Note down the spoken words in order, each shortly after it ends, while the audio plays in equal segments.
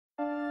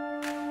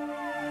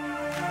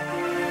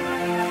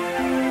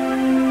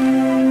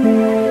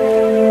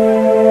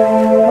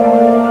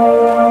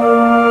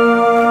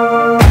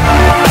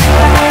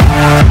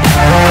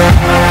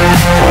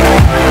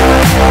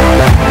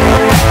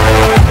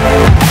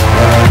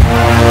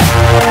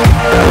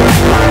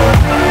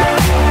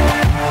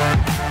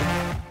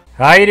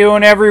How you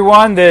doing,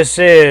 everyone? This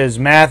is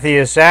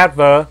Matthias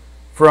Atva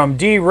from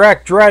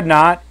Direct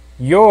Dreadnought,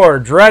 your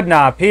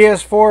Dreadnought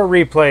PS4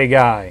 replay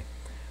guy.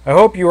 I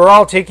hope you are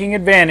all taking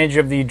advantage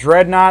of the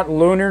Dreadnought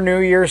Lunar New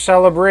Year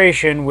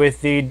celebration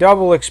with the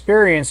double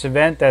experience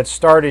event that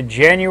started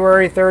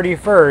January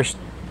 31st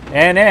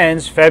and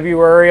ends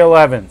February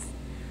 11th.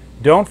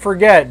 Don't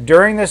forget,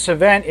 during this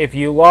event, if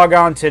you log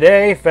on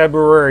today,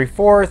 February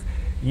 4th,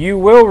 you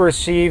will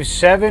receive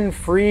 7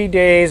 free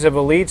days of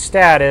Elite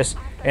status,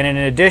 and in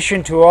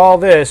addition to all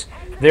this,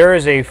 there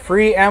is a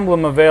free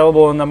emblem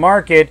available in the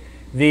market,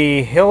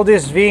 the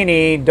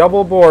Hildisvini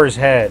Double Boar's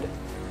Head.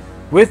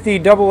 With the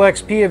double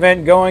XP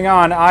event going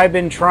on, I've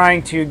been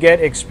trying to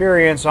get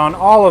experience on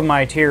all of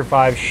my Tier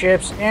 5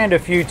 ships and a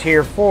few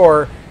Tier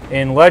 4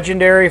 in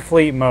Legendary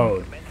Fleet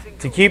mode.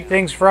 To keep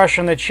things fresh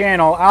on the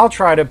channel, I'll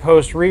try to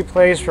post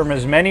replays from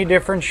as many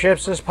different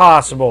ships as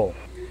possible.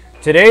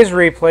 Today's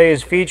replay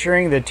is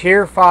featuring the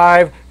Tier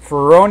 5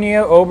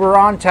 Feronia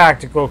Oberon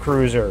Tactical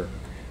Cruiser.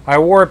 I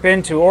warp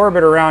into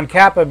orbit around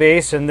Kappa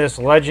Base in this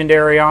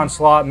Legendary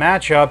Onslaught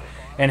matchup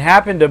and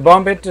happen to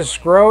bump into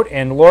Scroat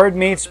and Lord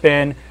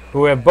Meatspin,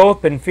 who have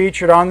both been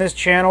featured on this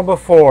channel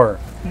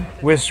before,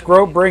 with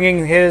Scroat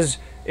bringing his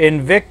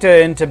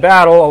Invicta into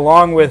battle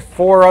along with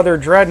 4 other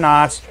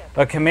Dreadnoughts,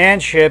 a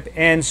command ship,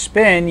 and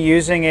Spin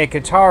using a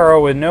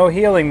Kataro with no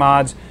healing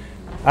mods.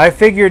 I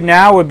figured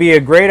now would be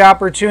a great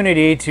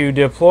opportunity to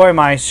deploy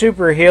my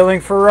super healing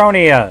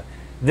Feronia.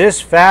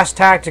 This fast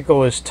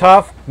tactical is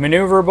tough,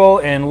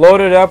 maneuverable, and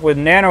loaded up with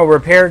nano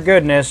repair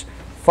goodness,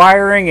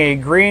 firing a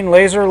green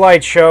laser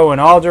light show in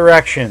all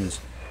directions.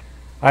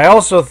 I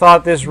also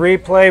thought this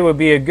replay would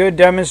be a good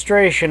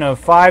demonstration of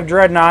 5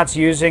 Dreadnoughts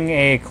using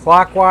a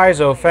clockwise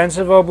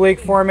offensive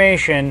oblique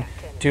formation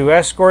to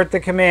escort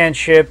the command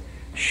ship,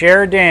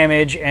 share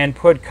damage, and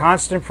put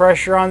constant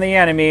pressure on the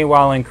enemy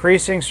while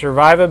increasing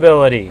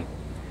survivability.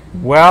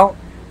 Well,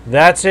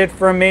 that's it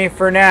from me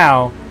for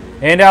now,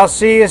 and I'll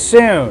see you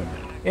soon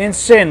in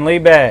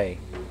Sinley Bay.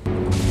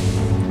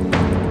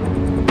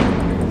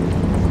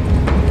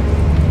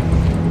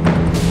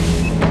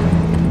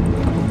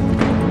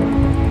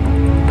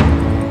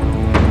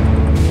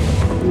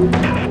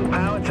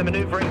 Power to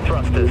maneuvering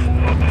thrusters.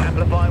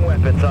 Amplifying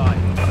weapons eye.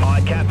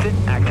 Eye captain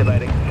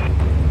activating.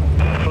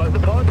 Float the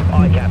pod.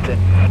 Eye captain.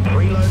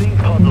 Reloading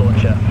pod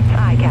launcher.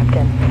 Aye,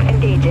 Captain.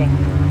 Engaging.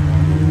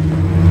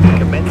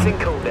 Commencing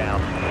cooldown.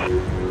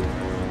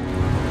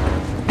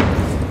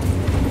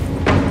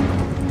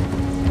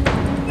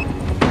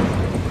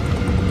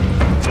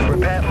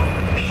 Repair.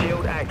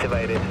 Shield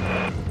activated.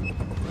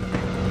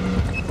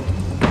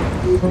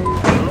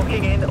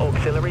 Locking in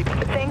auxiliary.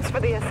 Thanks for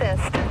the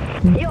assist.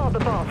 You're the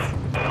boss.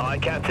 Aye,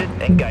 captain.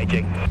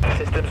 Engaging.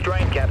 Systems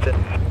drained, captain.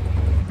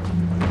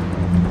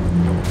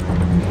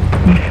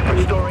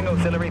 Restoring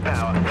auxiliary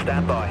power.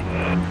 Stand by.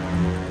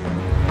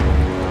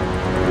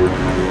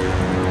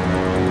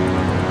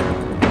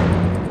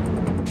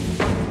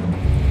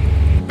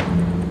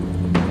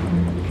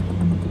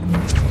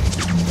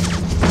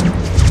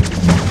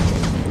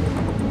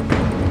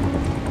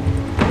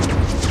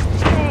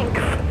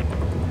 Thanks.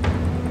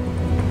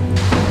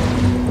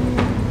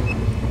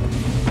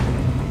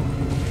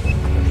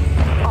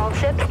 All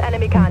ships,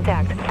 enemy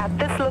contact at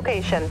this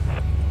location.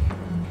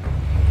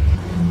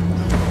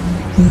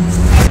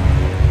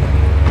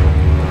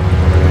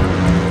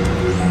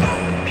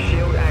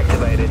 Shield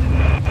activated.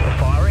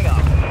 Firing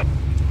up.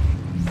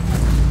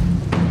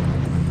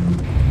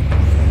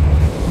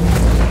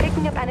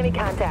 Picking up enemy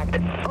contact.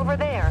 Over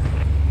there.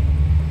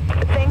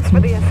 Thanks for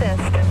the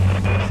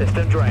assist.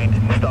 System drained.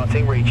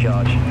 Starting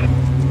recharge.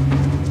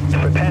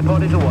 Repair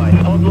pod is away.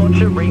 Pod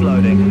launcher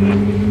reloading.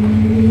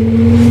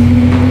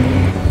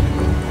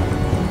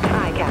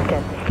 Aye,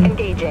 Captain.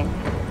 Engaging.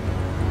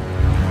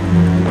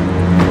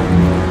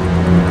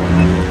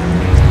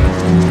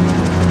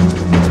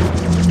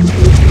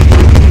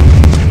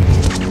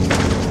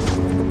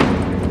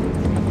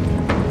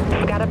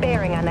 Got a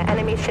bearing on the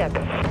enemy ship.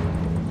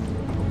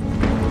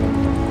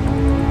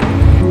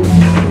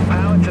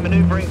 Power to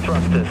maneuvering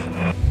thrusters.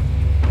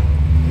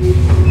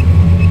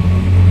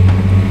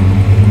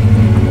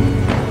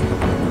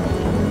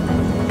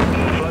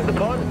 Float the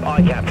pod.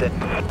 Aye, captain.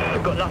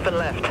 We've got nothing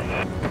left.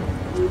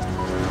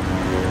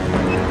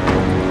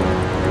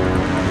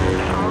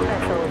 All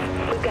vessels.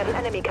 We've got an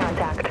enemy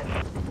contact.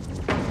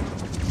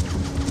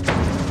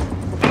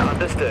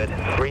 Understood.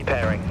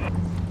 Repairing.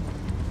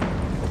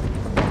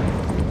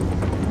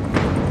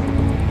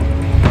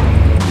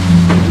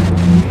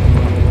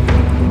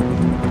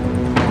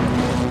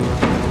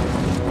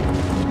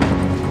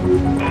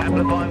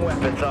 Amplifying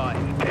weapons eye.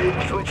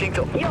 Switching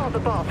to... You're the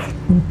boss.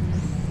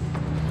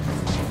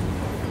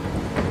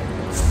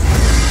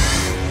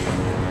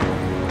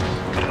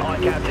 Aye,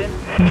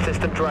 captain.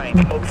 System drained.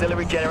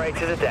 Auxiliary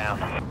generators are down.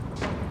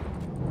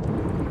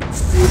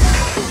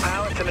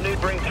 Power to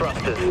maneuvering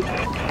thrusters.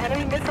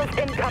 Enemy missiles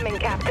incoming,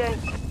 Captain.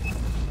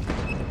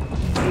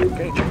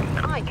 Engaging.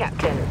 Aye,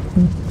 Captain.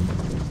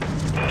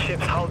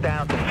 Ship's hull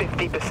down to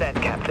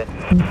 50%, Captain.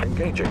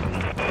 Engaging.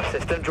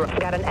 System drained.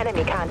 Got an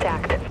enemy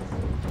contact.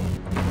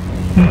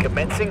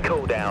 Commencing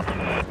cooldown.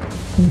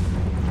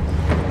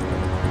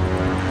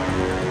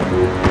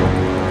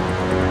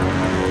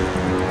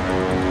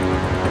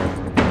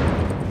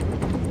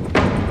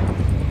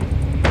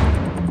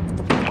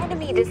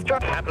 Enemy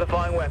destroyed.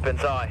 Amplifying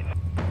weapons, aye.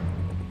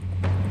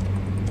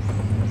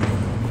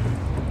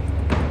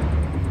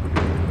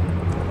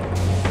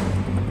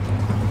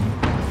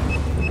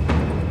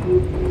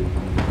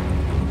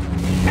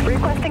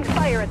 Requesting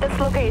fire at this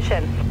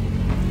location.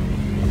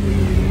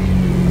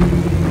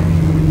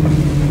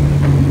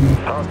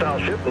 Hostile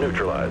ship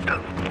neutralized.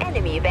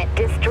 Enemy event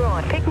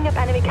destroyed. Picking up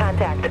enemy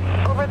contact.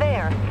 Over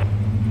there.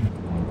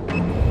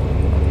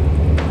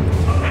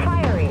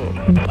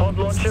 Firing. Pod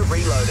launcher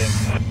reloading.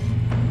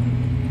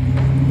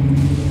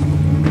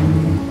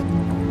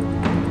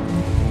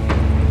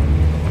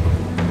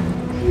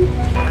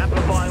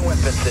 Amplifying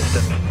weapon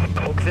systems.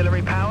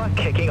 Auxiliary power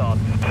kicking on.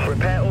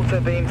 Repair auto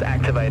beams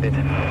activated.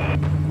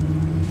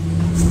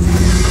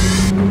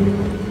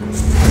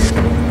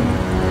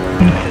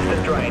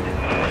 System drained.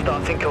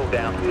 Starting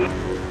cooldown.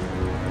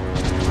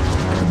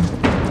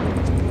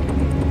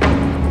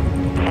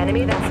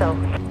 Enemy vessel.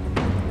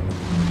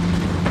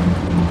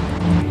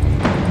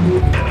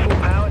 Full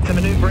power to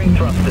maneuvering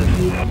thrusters.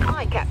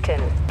 Aye,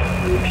 Captain.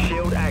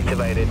 Shield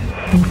activated.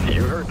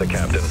 You heard the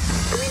captain.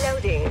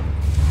 Reloading.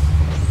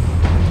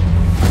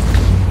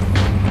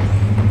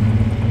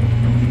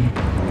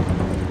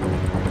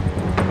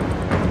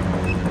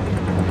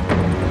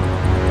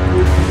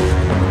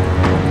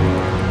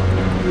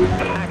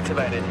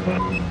 Activated.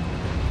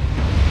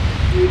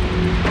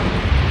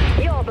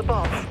 You're the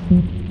boss.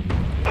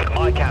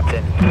 Aye,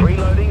 Captain.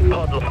 Reloading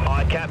pod.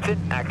 Aye, Captain.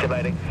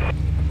 Activating.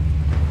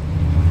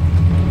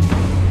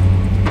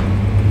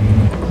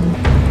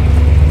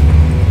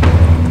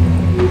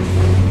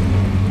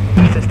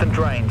 System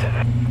drained.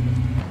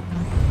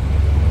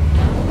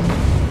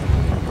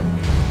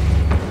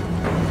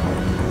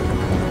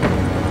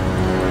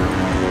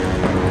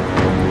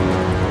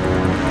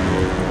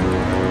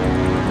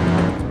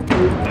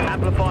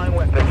 Amplifying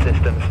weapon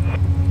systems.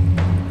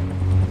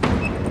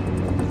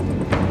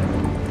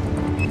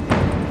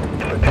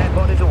 Repair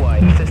pod is away.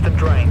 System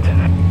drained.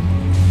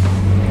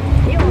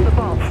 You're the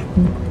boss.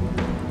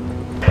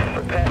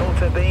 Repair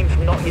auto beams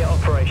not yet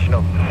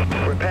operational.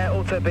 Repair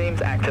auto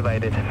beams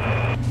activated.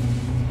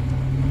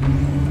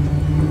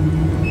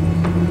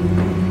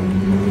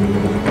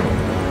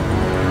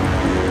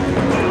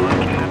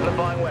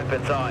 Amplifying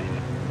weapons, aye.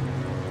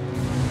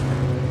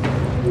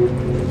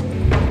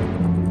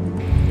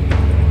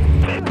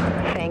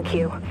 Thank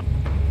you.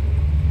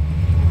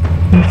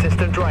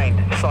 System drained.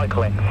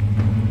 Cycling.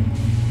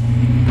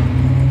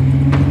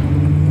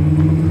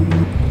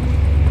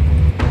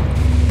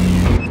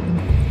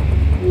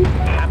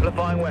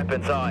 Amplifying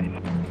weapons, aye.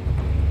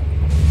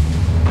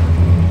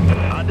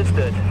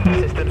 Understood.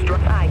 Systems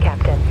drained. Aye,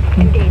 Captain.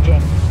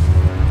 Engaging.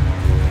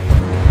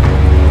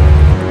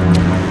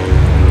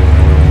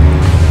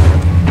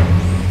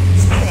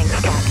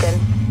 Thanks, Captain.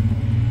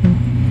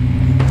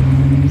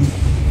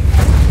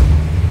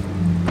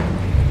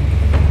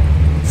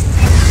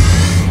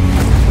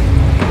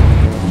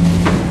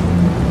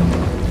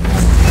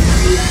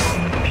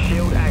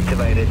 Shield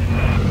activated.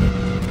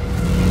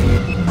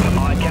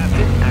 Aye,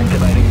 Captain.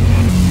 Activating.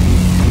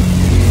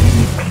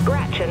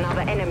 Scratch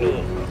another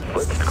enemy.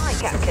 Aye,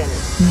 Captain.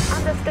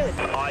 Understood.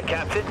 Aye,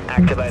 Captain.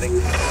 Activating.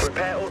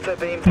 Repair auto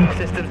beams.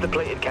 Systems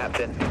depleted,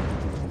 Captain.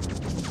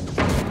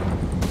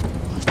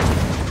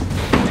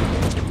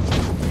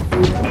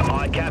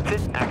 Aye,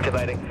 Captain.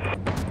 Activating.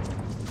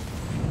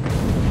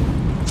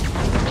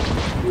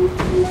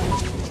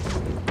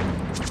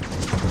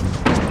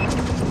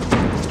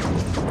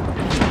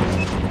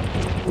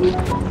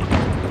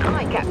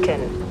 Aye,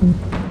 Captain.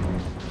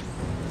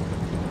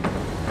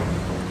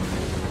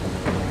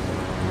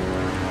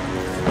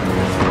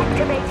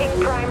 Activating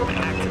prime.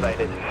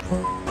 Activated.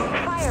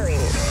 Firing.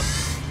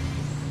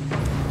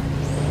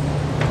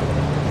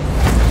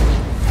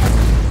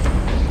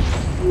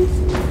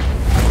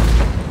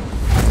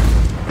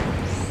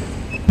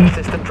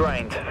 System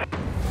drained.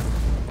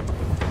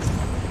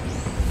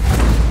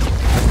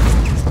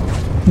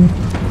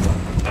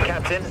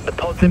 Captain, the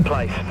pod's in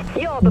place.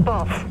 You're the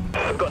boss.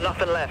 We've got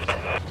nothing left.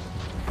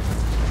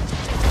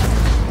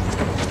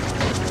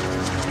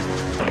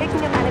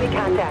 Picking up enemy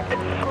contact.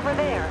 Over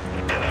there.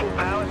 Full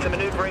power to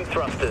maneuvering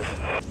thrusters.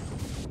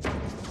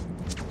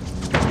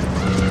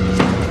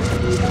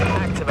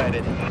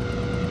 Activated.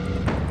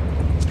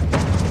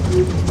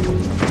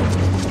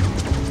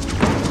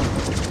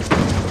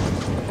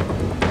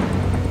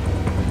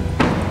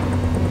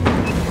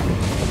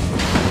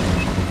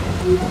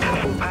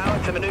 Full power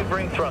to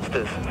maneuvering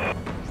thrusters.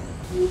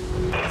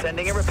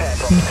 Sending a repair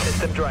pod.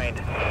 System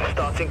drained.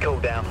 Starting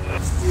cooldown.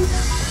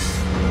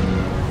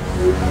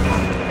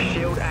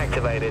 Shield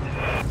activated.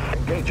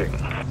 Engaging.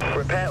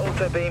 Repair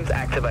auto beams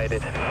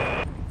activated.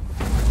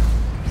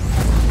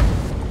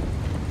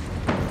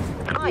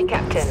 Aye,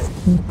 Captain.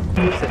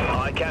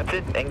 Aye,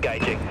 Captain.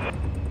 Engaging.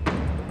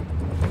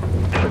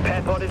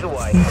 Repair pod is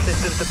away.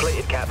 Systems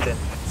depleted, Captain.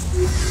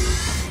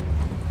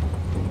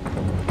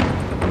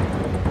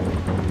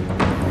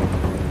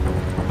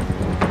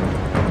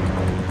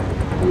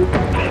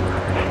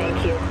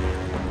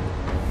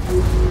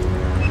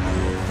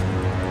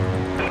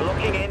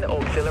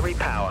 auxiliary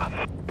power.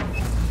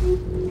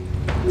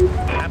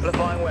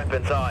 Amplifying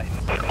weapons, aye.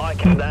 I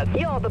can that.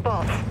 You're the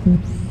boss.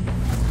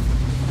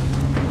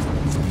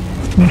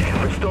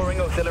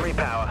 Restoring auxiliary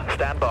power.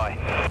 Stand by.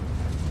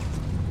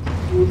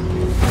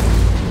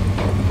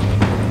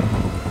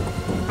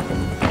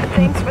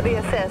 Thanks for the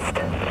assist.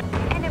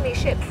 Enemy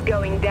ships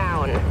going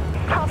down.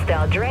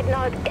 Hostile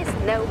Dreadnought is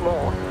no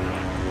more.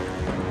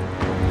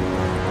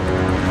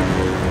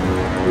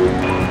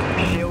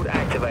 Shield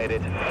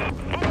activated.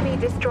 Enemy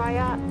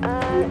destroyer,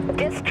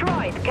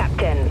 destroyed,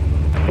 Captain.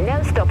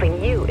 No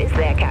stopping you, is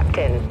there,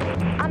 Captain?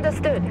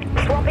 Understood.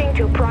 Swapping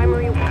to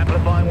primary...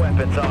 Amplifying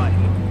weapons, aye.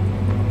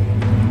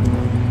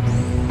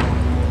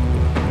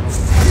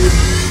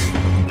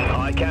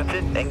 Aye,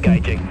 Captain.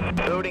 Engaging.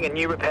 Building a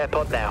new repair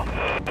pod now.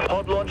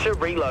 Pod launcher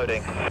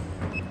reloading.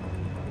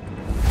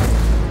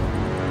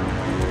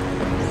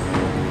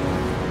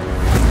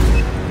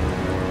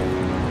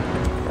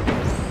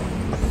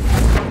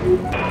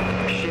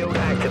 Shield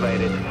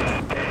activated.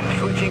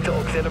 Switching to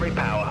auxiliary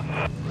power.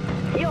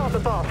 You're the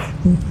boss.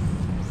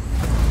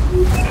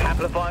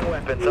 Amplifying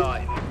weapons,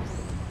 aye.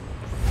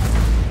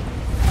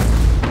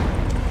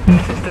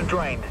 System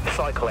drained.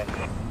 Cycling.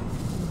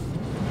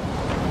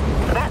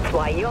 That's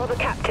why you're the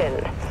captain.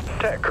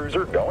 Attack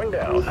cruiser going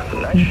down.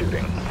 Nice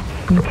shooting.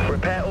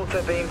 Repair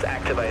auto beams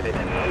activated.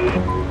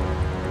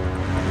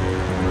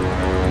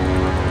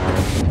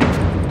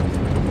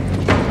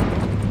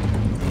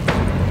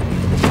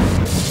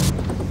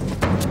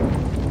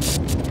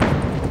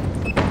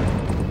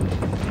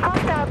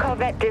 Hostile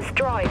corvette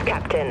destroyed,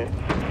 Captain.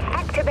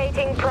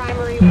 Activating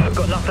primary... We've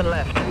got nothing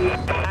left.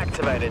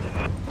 Activated.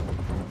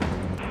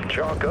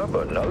 Chalk up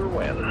another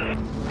win.